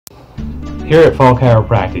Here at Fall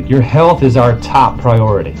Chiropractic, your health is our top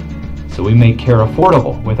priority. So we make care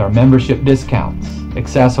affordable with our membership discounts,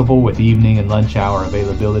 accessible with evening and lunch hour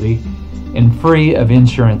availability, and free of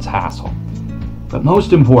insurance hassle. But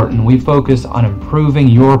most important, we focus on improving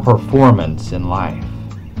your performance in life.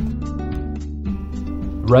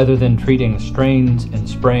 Rather than treating strains and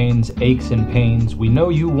sprains, aches and pains, we know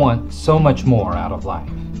you want so much more out of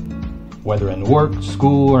life. Whether in work,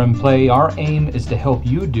 school, or in play, our aim is to help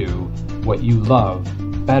you do what you love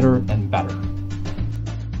better and better.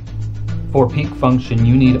 For peak function,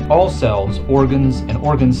 you need all cells, organs, and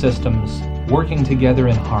organ systems working together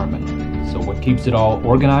in harmony. So what keeps it all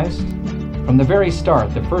organized? From the very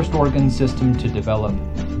start, the first organ system to develop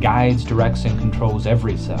guides, directs, and controls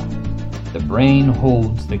every cell. The brain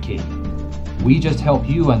holds the key. We just help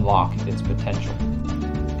you unlock its potential.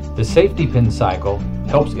 The safety pin cycle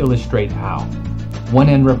helps illustrate how. One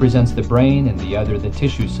end represents the brain and the other the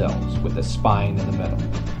tissue cells with the spine in the middle.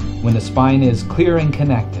 When the spine is clear and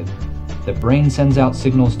connected, the brain sends out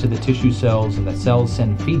signals to the tissue cells and the cells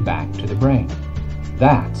send feedback to the brain.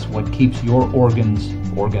 That's what keeps your organs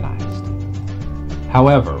organized.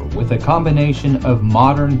 However, with a combination of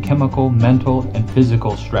modern chemical, mental, and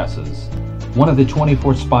physical stresses, one of the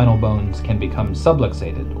 24 spinal bones can become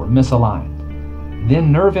subluxated or misaligned.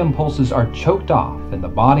 Then nerve impulses are choked off and the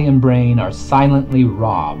body and brain are silently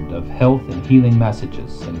robbed of health and healing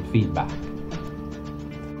messages and feedback.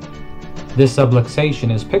 This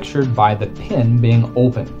subluxation is pictured by the pin being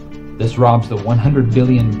open. This robs the 100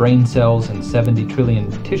 billion brain cells and 70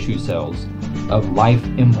 trillion tissue cells of life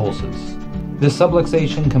impulses. This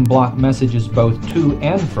subluxation can block messages both to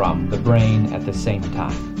and from the brain at the same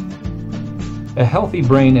time. A healthy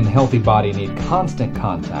brain and healthy body need constant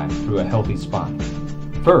contact through a healthy spine.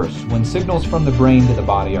 First, when signals from the brain to the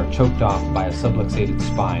body are choked off by a subluxated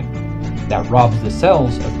spine, that robs the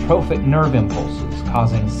cells of trophic nerve impulses,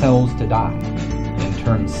 causing cells to die. In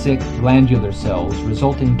turn, sick glandular cells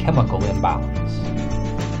result in chemical imbalance.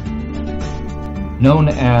 Known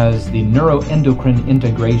as the neuroendocrine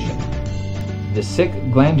integration, the sick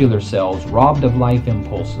glandular cells robbed of life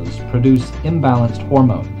impulses produce imbalanced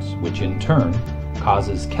hormones, which in turn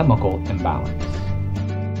causes chemical imbalance.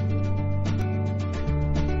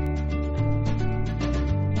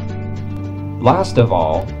 Last of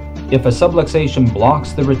all, if a subluxation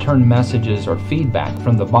blocks the return messages or feedback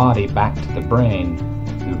from the body back to the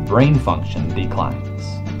brain function declines.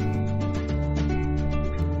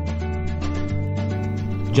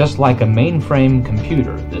 Just like a mainframe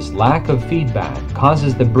computer, this lack of feedback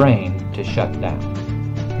causes the brain to shut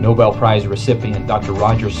down. Nobel Prize recipient Dr.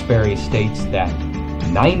 Roger Sperry states that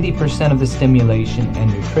 90% of the stimulation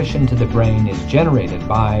and nutrition to the brain is generated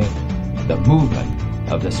by the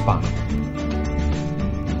movement of the spine.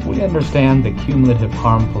 We understand the cumulative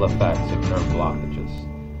harmful effects of nerve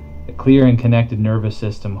blockages. The clear and connected nervous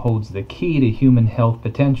system holds the key to human health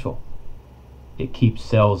potential. It keeps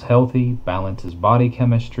cells healthy, balances body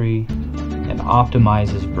chemistry, and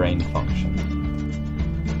optimizes brain function.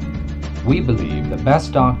 We believe the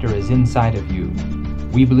best doctor is inside of you.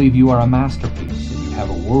 We believe you are a masterpiece and you have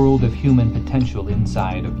a world of human potential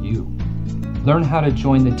inside of you. Learn how to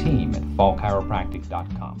join the team at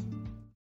fallchiropractic.com.